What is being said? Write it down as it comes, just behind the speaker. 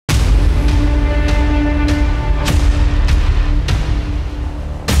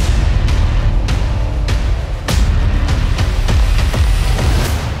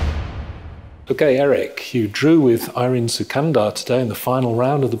Okay, Eric, you drew with Irene Sukandar today in the final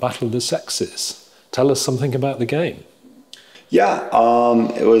round of the Battle of the Sexes. Tell us something about the game. Yeah,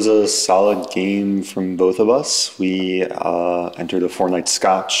 it was a solid game from both of us. We entered a four-night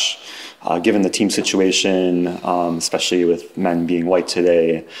scotch. Given the team situation, especially with men being white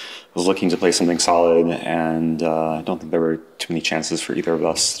today, I was looking to play something solid, and I don't think there were too many chances for either of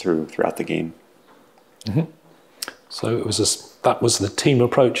us throughout the game. Mm-hmm. So it was that was the team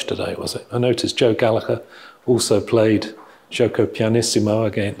approach today, was it? I noticed Joe Gallagher also played Gioco Pianissimo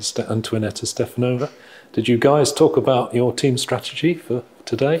against Antoinetta Stefanova. Did you guys talk about your team strategy for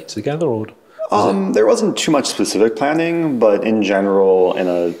today together? Or there wasn't too much specific planning, but in general, in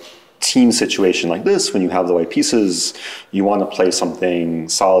a team situation like this, when you have the white pieces, you want to play something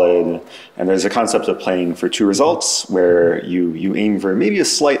solid. And there's a concept of playing for two results where you aim for maybe a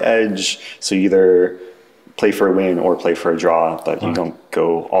slight edge. So you either play for a win or play for a draw, but you don't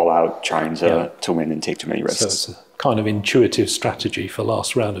go all out trying to win and take too many risks. So it's a kind of intuitive strategy for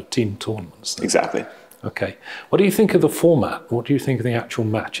last round of team tournaments. Then. Exactly. Okay. What do you think of the format? What do you think of the actual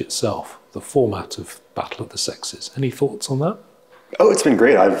match itself? The format of Battle of the Sexes? Any thoughts on that? Oh, it's been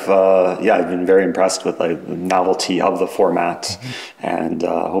great. I've been very impressed with the novelty of the format, and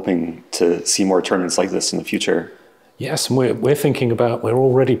hoping to see more tournaments like this in the future. Yes, and we're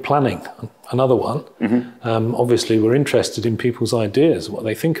already planning another one. Obviously, we're interested in people's ideas, what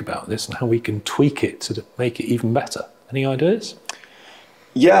they think about this, and how we can tweak it to make it even better. Any ideas?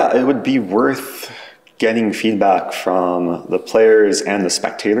 Yeah, it would be worth getting feedback from the players and the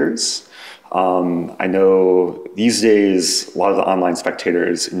spectators. I know these days a lot of the online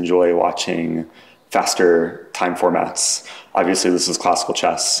spectators enjoy watching faster time formats. Obviously, this is classical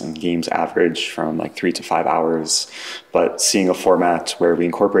chess, and games average from 3 to 5 hours. But seeing a format where we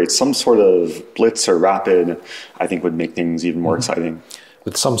incorporate some sort of blitz or rapid, I think would make things even more exciting.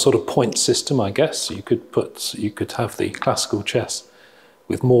 With some sort of point system, I guess you could have the classical chess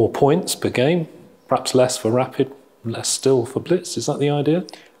with more points per game, perhaps less for rapid, less still for blitz. Is that the idea?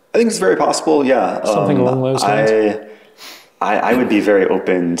 I think it's very possible. Yeah, something along those lines. I would be very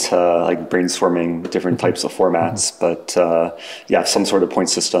open to brainstorming different types of formats, but some sort of point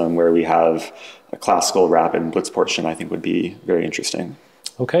system where we have a classical, rapid, and blitz portion, I think would be very interesting.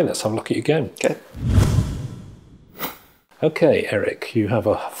 Okay, let's have a look at your game. Okay. Okay, Eric, you have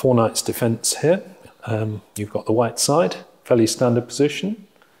a 4 knights defense here. You've got the white side, fairly standard position,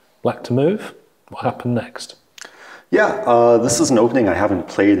 black to move. What happened next? Yeah, this is an opening I haven't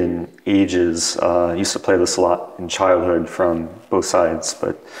played in ages. I used to play this a lot in childhood from both sides,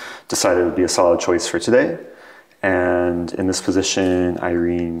 but decided it would be a solid choice for today. And in this position,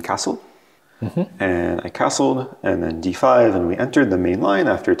 Irene castled. And I castled, and then d5, and we entered the main line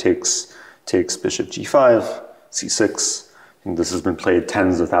after takes bishop g5, c6. I think this has been played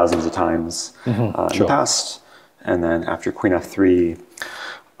tens of thousands of times in the past. And then after queen f3,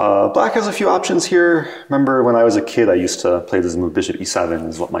 black has a few options here. Remember when I was a kid, I used to play this move bishop e7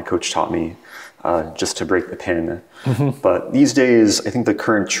 is what my coach taught me, just to break the pin. But these days, I think the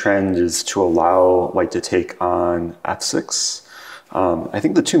current trend is to allow white to take on f6. I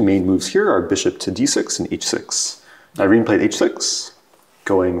think the two main moves here are bishop to d6 and h6. Irene played h6,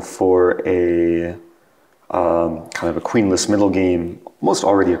 going for a kind of a queenless middle game, almost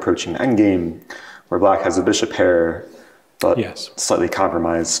already approaching endgame, where black has a bishop pair, but slightly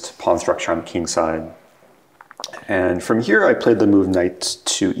compromised pawn structure on the king side. And from here, I played the move knight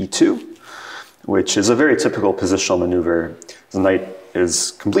to e2, which is a very typical positional maneuver. The knight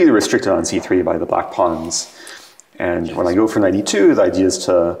is completely restricted on c3 by the black pawns. And when I go for knight e2, the idea is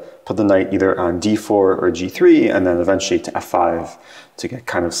to put the knight either on d4 or g3, and then eventually to f5 to get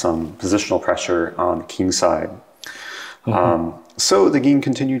kind of some positional pressure on the king side. So the game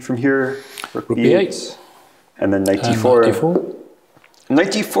continued from here. Rook b8. And then knight d4.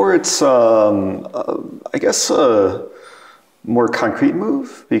 Knight d4, it's, I guess, a more concrete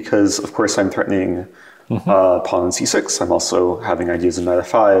move because, of course, I'm threatening pawn on c6. I'm also having ideas of knight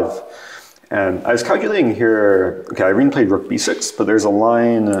f5. And I was calculating here, okay, Irene played rook b6, but there's a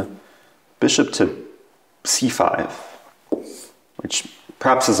line bishop to c5, which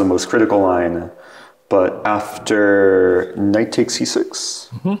perhaps is the most critical line. But after knight takes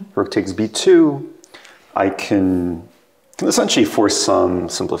c6, rook takes b2, I can essentially force some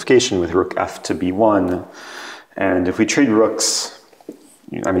simplification with rook f to b1. And if we trade rooks,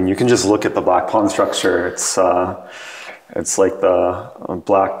 I mean, you can just look at the black pawn structure. It's like the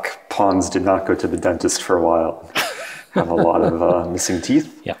black pawns did not go to the dentist for a while. Have a lot of missing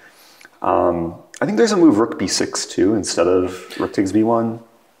teeth. Yeah. I think there's a move rook b6 too instead of rook takes b1.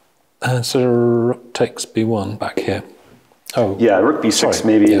 So rook takes b1 back here. Oh, Yeah, rook b6 sorry.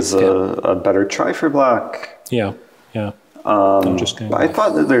 maybe Yeah, is a better try for black. yeah, yeah. I'm just going. I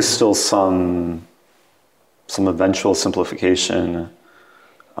thought that there's still some eventual simplification.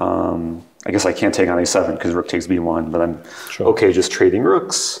 I guess I can't take on a7 because rook takes b1, but I'm okay just trading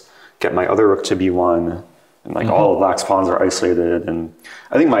rooks, get my other rook to b1, and like all of black's pawns are isolated. And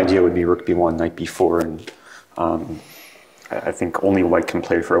I think my idea would be rook b1, knight b4, and I think only white can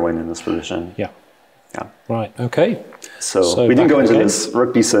play for a win in this position. Yeah. Yeah. Right. Okay. So we didn't go into this.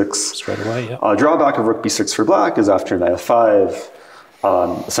 Rook b6. Straight away, yeah. Drawback of rook b6 for black is after knight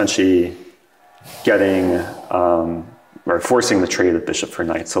f5, essentially getting or forcing the trade of bishop for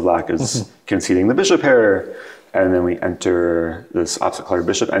knight. So black is conceding the bishop pair, and then we enter this opposite color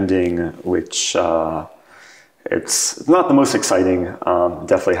bishop ending, which it's not the most exciting.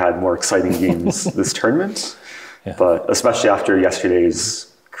 Definitely had more exciting games this tournament, but especially after yesterday's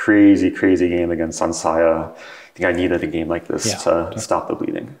crazy game against Sansaya, I think I needed a game like this to stop the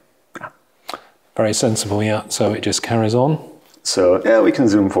bleeding. Yeah. Very sensible, yeah. So it just carries on. So yeah, we can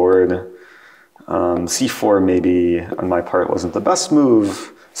zoom forward. C4 maybe on my part wasn't the best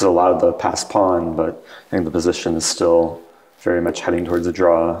move. It's allowed the passed pawn, but I think the position is still very much heading towards a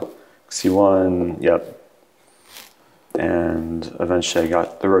draw. C1, yep. And eventually I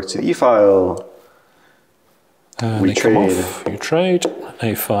got the rook to the e file. We trade. You trade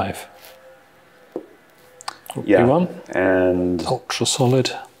a5. Yeah. B1. And ultra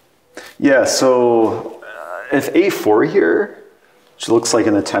solid. Yeah. So if a4 here, which looks like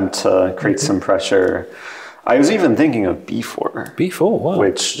an attempt to create some pressure. I was even thinking of b4. B4, wow.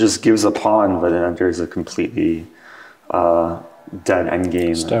 Which just gives a pawn, but it enters a completely dead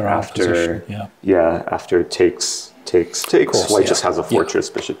endgame after. Yeah. After it takes. Course, white just has a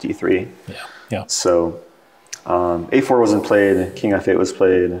fortress, bishop d3. Yeah. So a4 wasn't played, king f8 was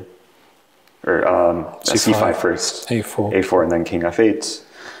played, or c5 first, a4, and then king f8,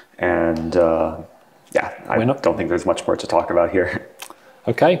 and I don't think there's much more to talk about here.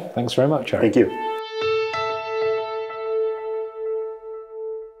 Okay, thanks very much, Eric. Thank you.